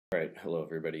Alright, hello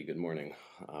everybody, good morning.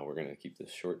 We're going to keep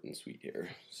this short and sweet here.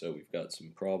 So we've got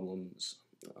some problems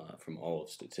from all of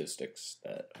statistics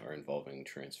that are involving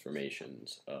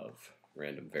transformations of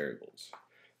random variables.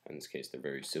 In this case, they're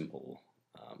very simple,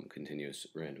 continuous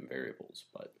random variables,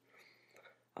 but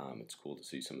it's cool to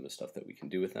see some of the stuff that we can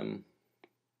do with them.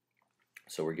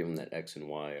 So we're given that x and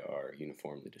y are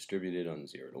uniformly distributed on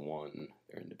 0 to 1,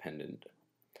 they're independent,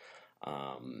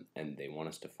 and they want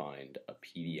us to find a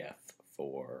PDF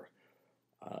for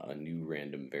a new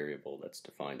random variable that's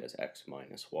defined as x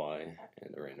minus y,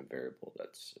 and a random variable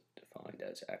that's defined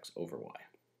as x over y.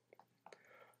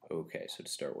 Okay, so to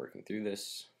start working through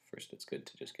this, first it's good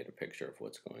to just get a picture of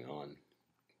what's going on.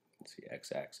 Let's see,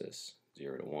 x-axis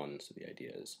 0 to 1, so the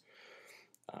idea is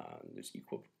there's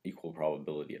equal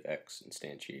probability of x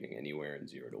instantiating anywhere in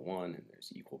 0 to 1, and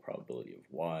there's equal probability of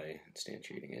y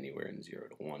instantiating anywhere in 0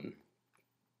 to 1.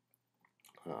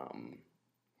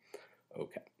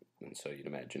 Okay, and so you'd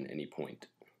imagine any point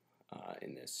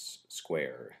in this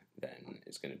square then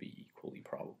is going to be equally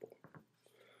probable.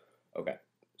 Okay,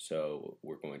 so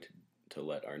we're going to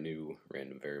let our new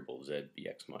random variable z be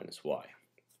x minus y.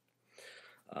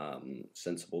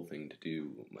 Sensible thing to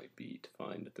do might be to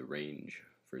find the range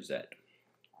for z.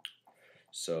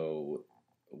 So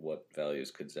what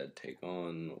values could z take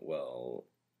on? Well,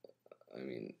 I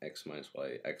mean, x minus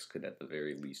y, x could at the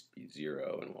very least be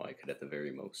 0, and y could at the very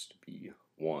most be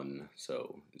 1,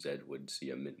 so z would see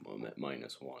a minimum at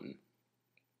minus 1.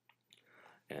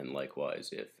 And likewise,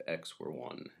 if x were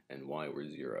 1 and y were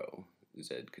 0,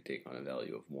 z could take on a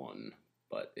value of 1,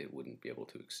 but it wouldn't be able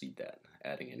to exceed that.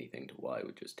 Adding anything to y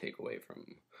would just take away from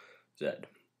z.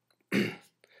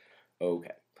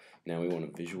 Okay, now we want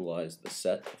to visualize the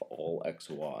set of all x,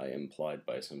 y implied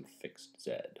by some fixed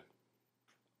z.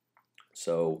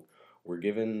 So we're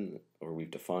given, or we've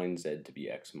defined z to be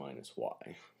x minus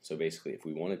y. So basically, if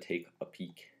we want to take a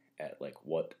peek at like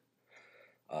what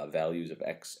values of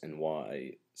x and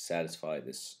y satisfy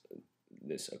this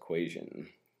equation,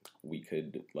 we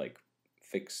could like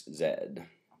fix z,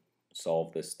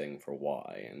 solve this thing for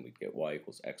y, and we'd get y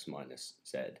equals x minus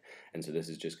z. And so this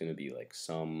is just going to be like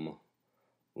some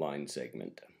line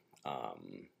segment,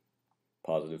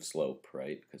 positive slope,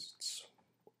 right? Because it's,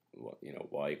 you know,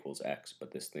 y equals x,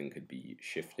 but this thing could be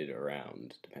shifted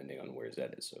around depending on where z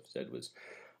is. So if z was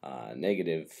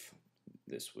negative,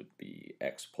 this would be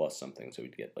x plus something, so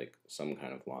we'd get like some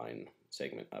kind of line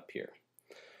segment up here.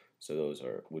 So those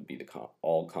would be the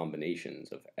all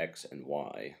combinations of x and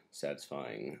y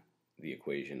satisfying the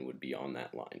equation would be on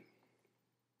that line.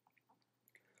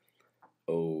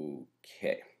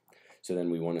 Okay, so then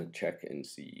we want to check and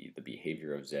see the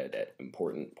behavior of z at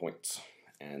important points,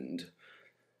 and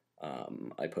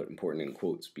I put important in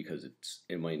quotes because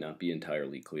it might not be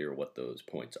entirely clear what those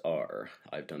points are.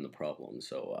 I've done the problem,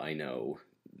 so I know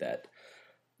that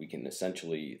we can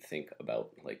essentially think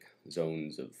about like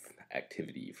zones of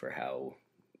activity for how,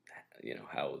 you know,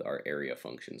 how our area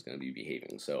function is going to be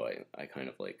behaving. So I kind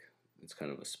of like, it's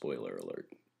kind of a spoiler alert.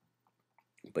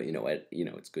 But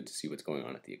it's good to see what's going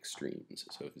on at the extremes.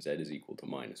 So if z is equal to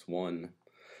minus 1,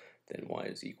 then y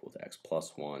is equal to x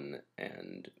plus 1,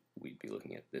 and we'd be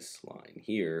looking at this line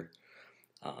here.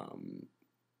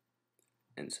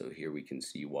 And so here we can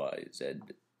see y, z,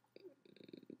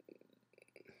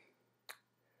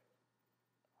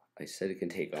 I said it can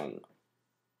take on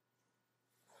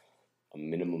a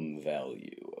minimum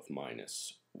value of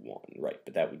minus 1, right?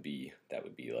 But that would be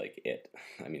like it.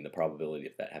 I mean, the probability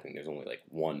of that happening, there's only like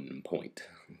one point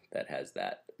that has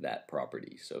that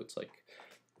property, so it's like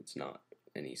it's not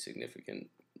any significant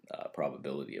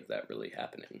probability of that really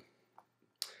happening.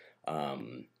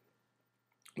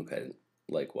 Okay,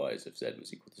 likewise, if z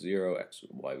was equal to 0,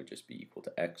 y would just be equal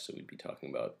to x, so we'd be talking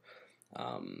about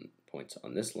points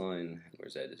on this line, where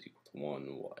z is equal to 1,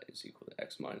 y is equal to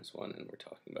x minus 1, and we're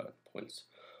talking about points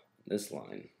on this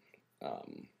line.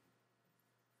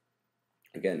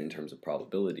 Again, in terms of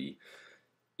probability,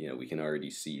 you know, we can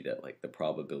already see that like the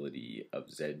probability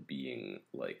of z being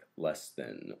like less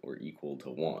than or equal to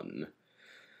 1,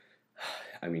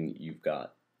 I mean,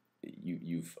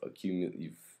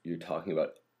 you're talking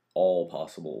about all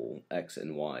possible x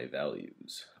and y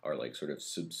values are like sort of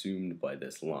subsumed by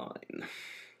this line.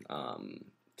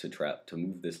 To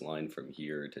move this line from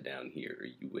here to down here,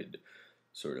 you would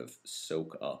sort of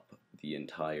soak up the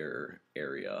entire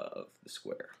area of the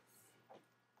square.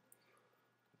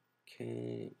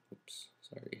 Okay, oops,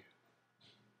 sorry.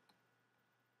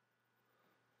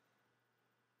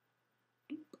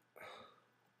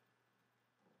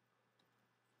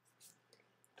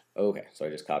 Okay, so I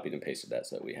just copied and pasted that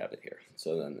so that we have it here.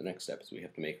 So then the next step is we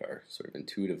have to make our sort of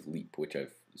intuitive leap, which I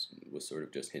was sort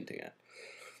of just hinting at,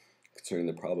 concerning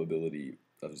the probability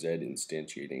of z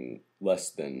instantiating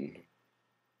less than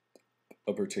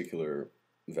a particular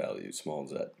value, small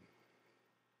z.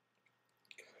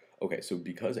 Okay, so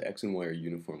because x and y are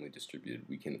uniformly distributed,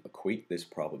 we can equate this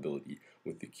probability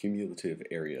with the cumulative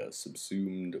area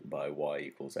subsumed by y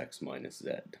equals x minus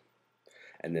z.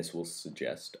 And this will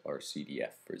suggest our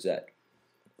CDF for z,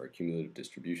 our cumulative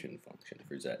distribution function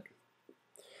for z.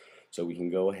 So we can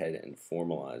go ahead and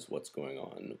formalize what's going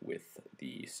on with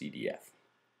the CDF.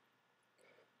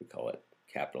 We call it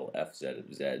capital Fz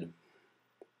of z.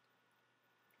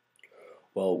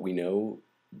 Well, we know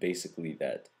basically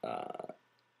that on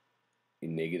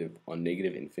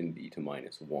negative infinity to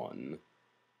minus 1,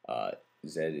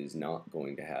 z is not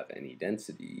going to have any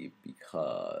density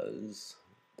because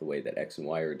the way that x and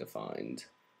y are defined,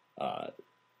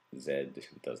 z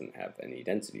doesn't have any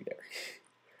density there.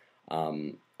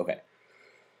 Okay,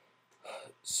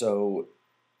 so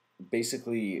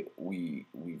basically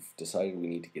we've decided we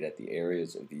need to get at the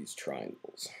areas of these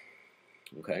triangles.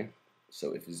 Okay,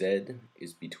 so if z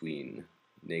is between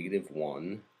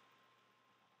 -1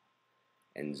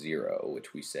 and 0,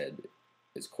 which we said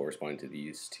is corresponding to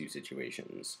these two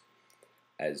situations,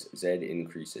 as z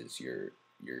increases, you're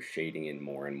shading in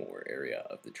more and more area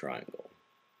of the triangle.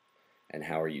 And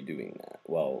how are you doing that?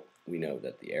 Well, we know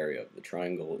that the area of the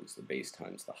triangle is the base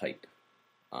times the height.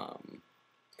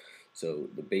 So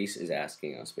the base is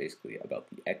asking us basically about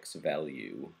the x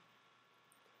value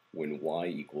when y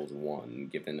equals 1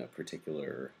 given a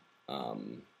particular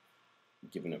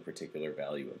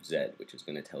value of z, which is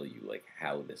going to tell you like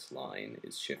how this line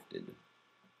is shifted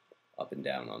up and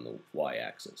down on the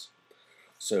y-axis.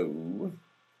 So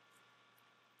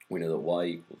we know that y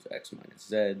equals x minus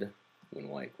z. When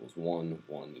y equals 1,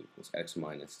 1 equals x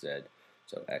minus z.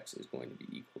 So x is going to be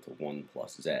equal to 1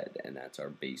 plus z, and that's our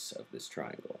base of this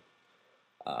triangle.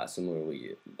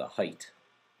 Similarly, the height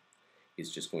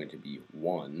is just going to be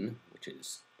 1, which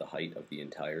is the height of the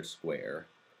entire square,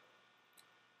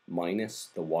 minus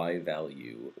the y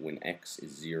value when x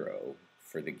is 0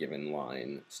 for the given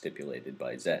line stipulated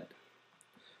by z.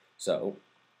 So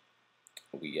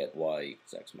we get y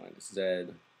equals x minus z.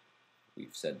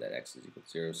 We've said that x is equal to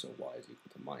 0, so y is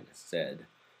equal to minus z.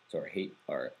 So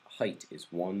our height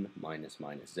is 1 minus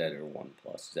z, or 1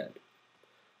 plus z.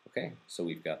 Okay, so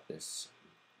we've got this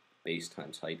base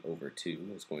times height over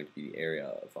 2 is going to be the area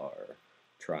of our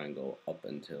triangle up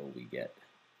until we get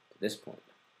to this point.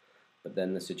 But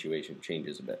then the situation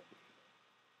changes a bit.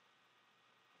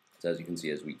 So as you can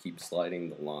see, as we keep sliding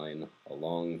the line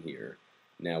along here,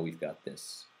 now we've got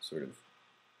this sort of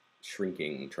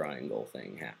shrinking triangle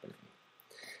thing happening.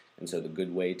 And so the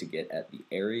good way to get at the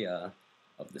area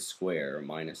of the square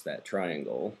minus that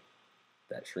triangle,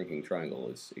 that shrinking triangle,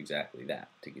 is exactly that.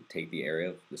 To take the area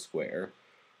of the square,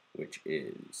 which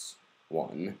is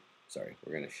 1. Sorry,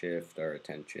 we're going to shift our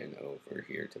attention over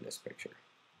here to this picture.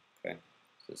 Okay,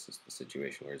 so this is the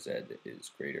situation where z is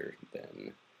greater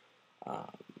than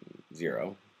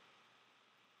 0.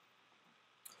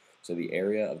 So the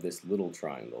area of this little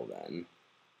triangle then,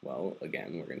 well,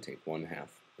 again, we're going to take 1/2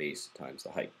 base times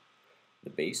the height. The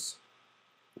base,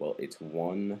 well, it's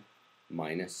 1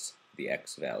 minus the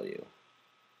x value.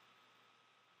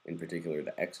 In particular,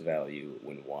 the x value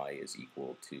when y is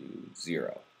equal to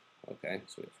 0. Okay,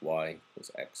 so if y equals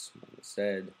x minus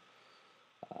z,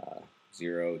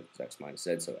 0 is x minus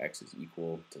z, so x is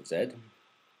equal to z.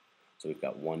 So we've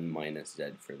got 1 minus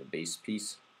z for the base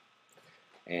piece.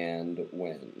 And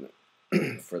when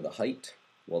for the height,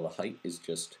 well, the height is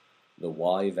just the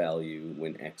y value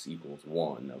when x equals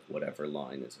 1 of whatever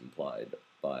line is implied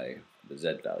by the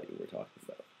z value we're talking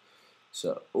about.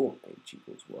 So h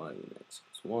equals y when x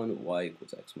equals 1, y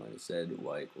equals x minus z,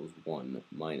 y equals 1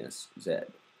 minus z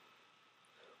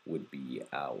would be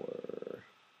our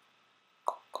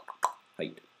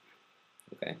height.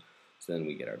 Okay, so then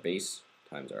we get our base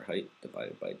times our height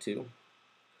divided by 2.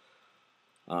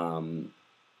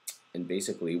 And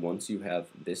basically, once you have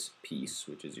this piece,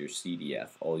 which is your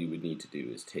CDF, all you would need to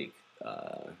do is take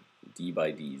d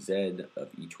by dz of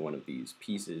each one of these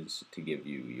pieces to give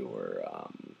you your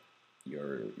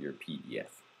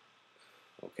PDF.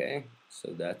 Okay,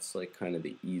 so that's like kind of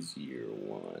the easier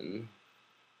one.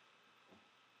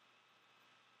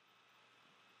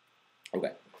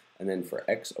 Okay, and then for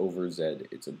x over z,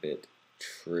 it's a bit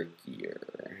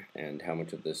trickier. And how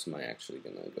much of this am I actually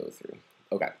going to go through?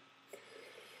 Okay.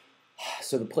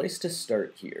 So the place to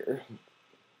start here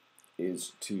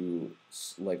is to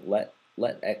like let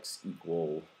x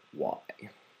equal y.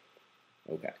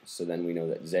 Okay, so then we know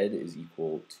that z is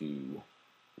equal to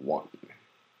 1.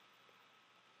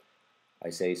 I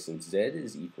say since z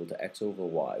is equal to x over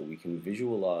y, we can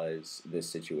visualize this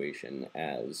situation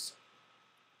as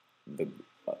the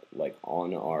like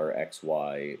on our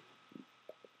xy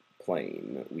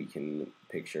plane, we can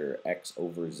picture x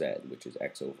over z, which is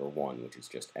x over 1, which is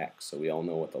just x. So we all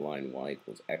know what the line y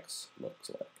equals x looks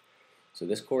like. So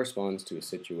this corresponds to a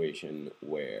situation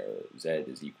where z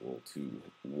is equal to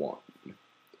 1.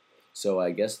 So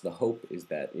I guess the hope is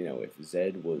that, you know, if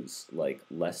z was like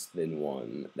less than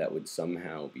 1, that would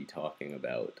somehow be talking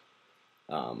about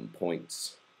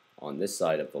points on this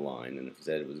side of the line, and if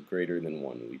z was greater than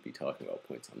 1, we'd be talking about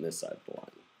points on this side of the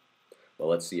line. Well,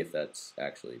 let's see if that's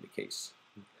actually the case.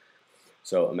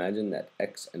 So imagine that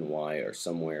x and y are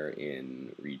somewhere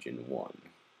in region 1.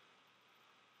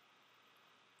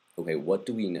 Okay, what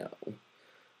do we know?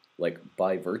 Like,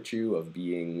 by virtue of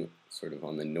being sort of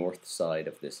on the north side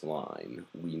of this line,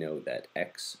 we know that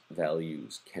x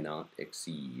values cannot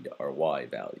exceed our y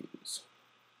values.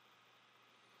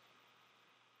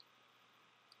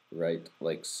 Right?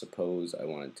 Like, suppose I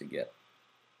wanted to get,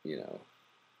 you know,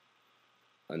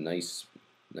 a nice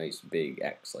big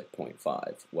x, like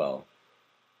 0.5. Well,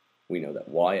 we know that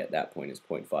y at that point is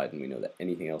 0.5, and we know that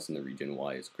anything else in the region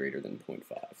y is greater than 0.5.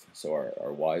 So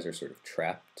our y's are sort of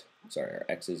trapped, sorry, our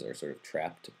x's are sort of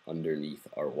trapped underneath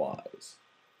our y's.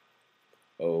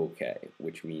 Okay,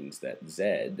 which means that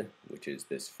z, which is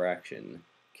this fraction,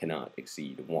 cannot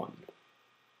exceed 1.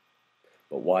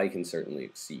 But y can certainly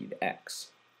exceed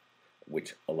x,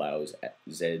 which allows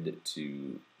z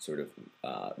to sort of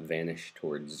vanish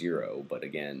towards 0, but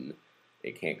again,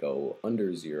 it can't go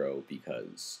under 0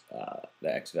 because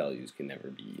the x values can never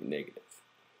be negative.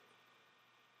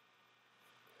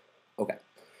 Okay,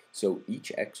 so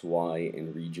each xy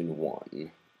in region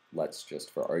 1, let's just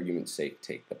for argument's sake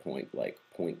take the point like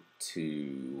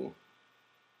 0.2,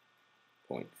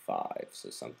 0.5, so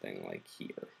something like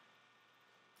here.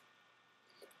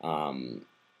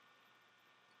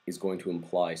 Is going to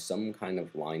imply some kind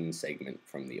of line segment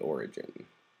from the origin.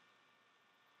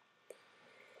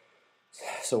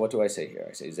 So what do I say here?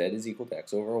 I say z is equal to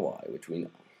x over y, which we know.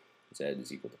 Z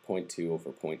is equal to 0.2 over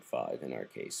 0.5 in our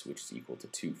case, which is equal to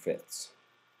 2/5.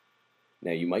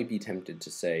 Now you might be tempted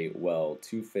to say, well,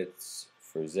 2/5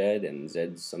 for z, and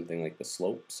z's something like the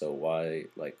slope, so why,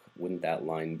 like, wouldn't that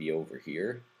line be over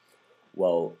here?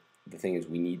 Well, the thing is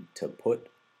we need to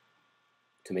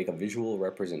make a visual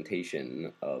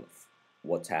representation of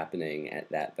what's happening at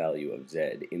that value of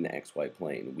z in the xy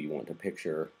plane. We want to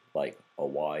picture like a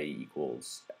y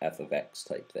equals f of x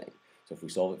type thing. So if we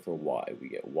solve it for y, we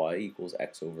get y equals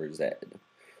x over z,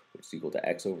 which is equal to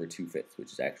x over 2/5,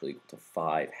 which is actually equal to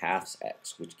 5/2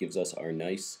 x, which gives us our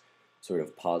nice sort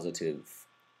of positive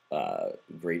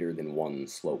greater than 1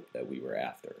 slope that we were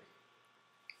after.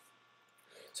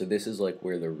 So this is like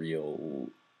where the real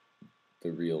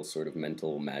sort of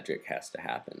mental magic has to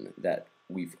happen. That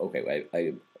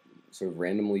I sort of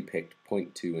randomly picked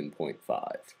 0.2 and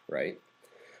 0.5, right?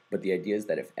 But the idea is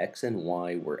that if x and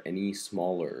y were any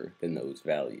smaller than those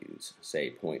values,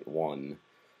 say 0.1,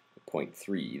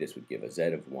 0.3, this would give a z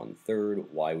of 1/3,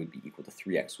 y would be equal to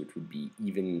 3x, which would be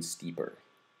even steeper.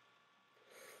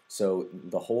 So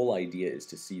the whole idea is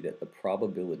to see that the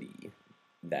probability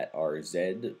that our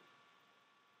z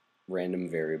random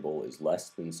variable is less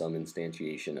than some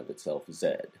instantiation of itself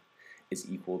z is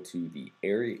equal to the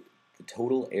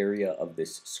total area of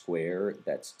this square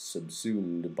that's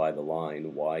subsumed by the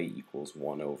line y equals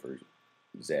 1 over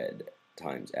z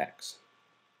times x.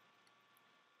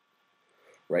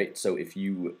 Right? So if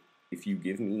you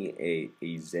give me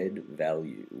a z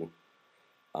value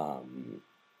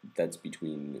that's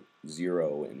between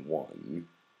 0 and 1,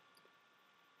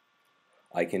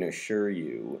 I can assure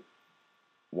you,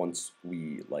 once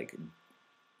we like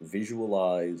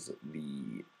visualize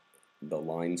the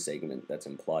line segment that's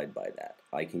implied by that,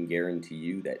 I can guarantee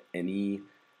you that any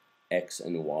x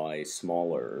and y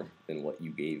smaller than what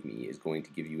you gave me is going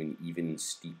to give you an even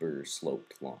steeper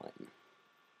sloped line.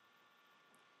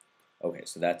 Okay,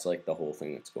 so that's like the whole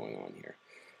thing that's going on here.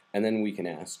 And then we can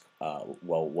ask,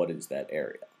 well, what is that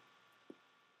area?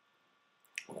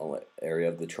 Well, the area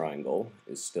of the triangle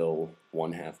is still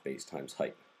 1/2 base times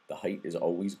height. The height is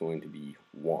always going to be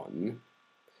 1.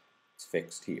 It's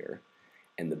fixed here.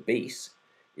 And the base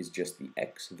is just the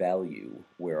x value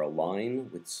where a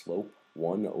line with slope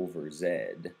 1 over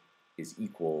z is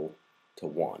equal to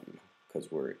 1, because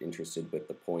we're interested with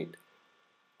the point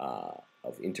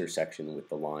of intersection with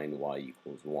the line y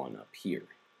equals 1 up here.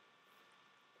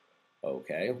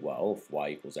 Okay, well, if y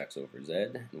equals x over z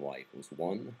and y equals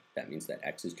 1, that means that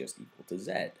x is just equal to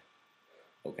z.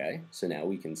 Okay, so now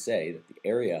we can say that the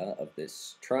area of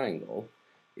this triangle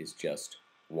is just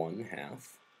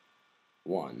 1/2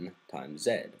 1 times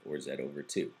z, or z over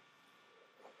 2.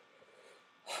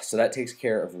 So that takes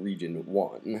care of region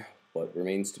 1. What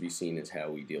remains to be seen is how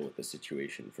we deal with the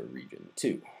situation for region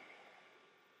 2.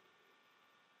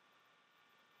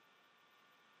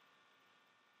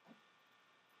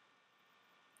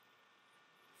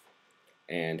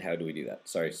 And how do we do that?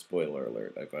 Sorry, spoiler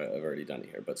alert, I've already done it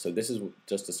here. But so this is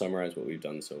just to summarize what we've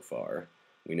done so far.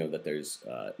 We know that there's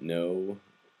no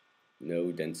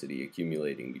density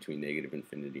accumulating between negative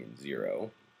infinity and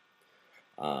 0.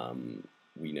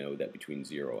 We know that between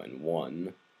 0 and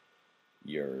 1,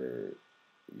 your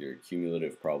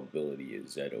cumulative probability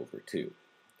is z over 2.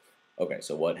 Okay,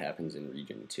 so what happens in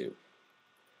region 2?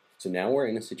 So now we're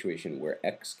in a situation where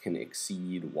x can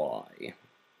exceed y,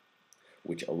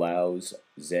 which allows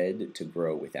z to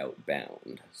grow without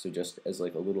bound. So just as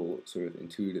like a little sort of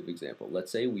intuitive example,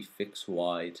 let's say we fix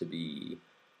y to be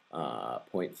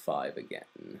 0.5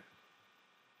 again.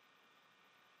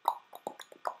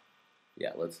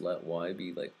 Yeah, let's let y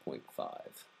be like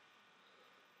 0.5.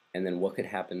 And then what could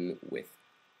happen with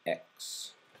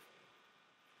x?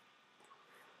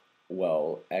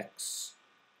 Well, x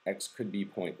could be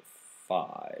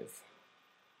 0.5,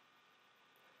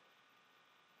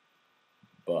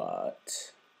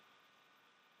 but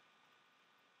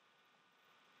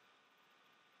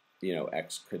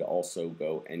x could also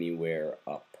go anywhere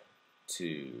up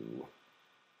to,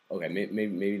 okay,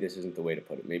 maybe this isn't the way to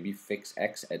put it. Maybe fix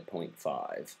x at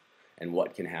 0.5, and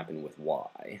what can happen with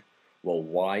y? Well,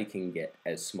 y can get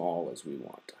as small as we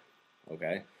want,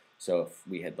 okay? So if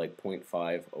we had like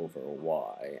 0.5 over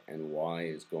y, and y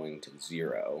is going to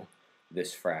 0,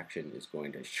 this fraction is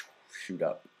going to shoot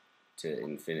up to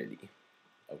infinity,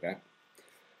 okay?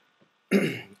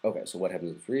 Okay, so what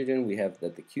happens in this region? We have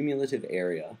that the cumulative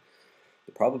area,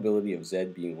 the probability of z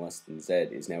being less than z,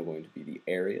 is now going to be the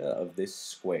area of this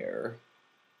square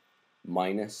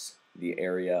minus the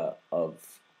area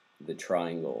of the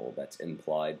triangle that's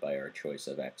implied by our choice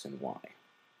of x and y.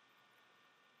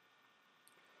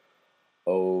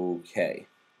 Okay,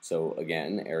 so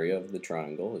again, area of the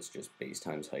triangle is just base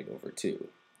times height over 2.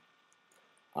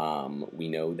 We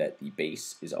know that the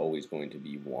base is always going to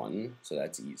be 1, so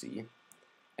that's easy.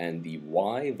 And the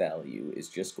y value is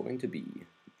just going to be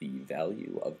the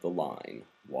value of the line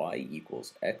y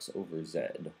equals x over z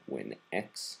when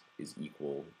x is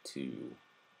equal to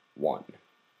 1.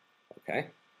 Okay?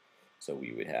 So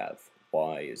we would have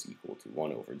y is equal to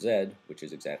 1 over z, which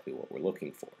is exactly what we're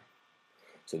looking for.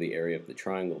 So the area of the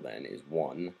triangle then is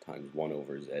 1 times 1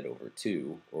 over z over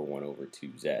 2, or 1 over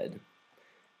 2z.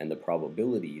 And the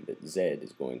probability that z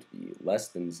is going to be less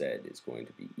than z is going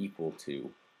to be equal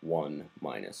to 1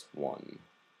 minus 1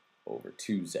 over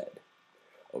 2z.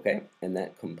 Okay, and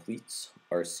that completes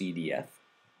our CDF.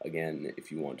 Again,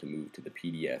 if you want to move to the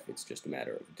PDF, it's just a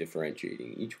matter of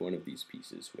differentiating each one of these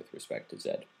pieces with respect to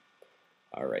z.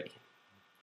 Alrighty.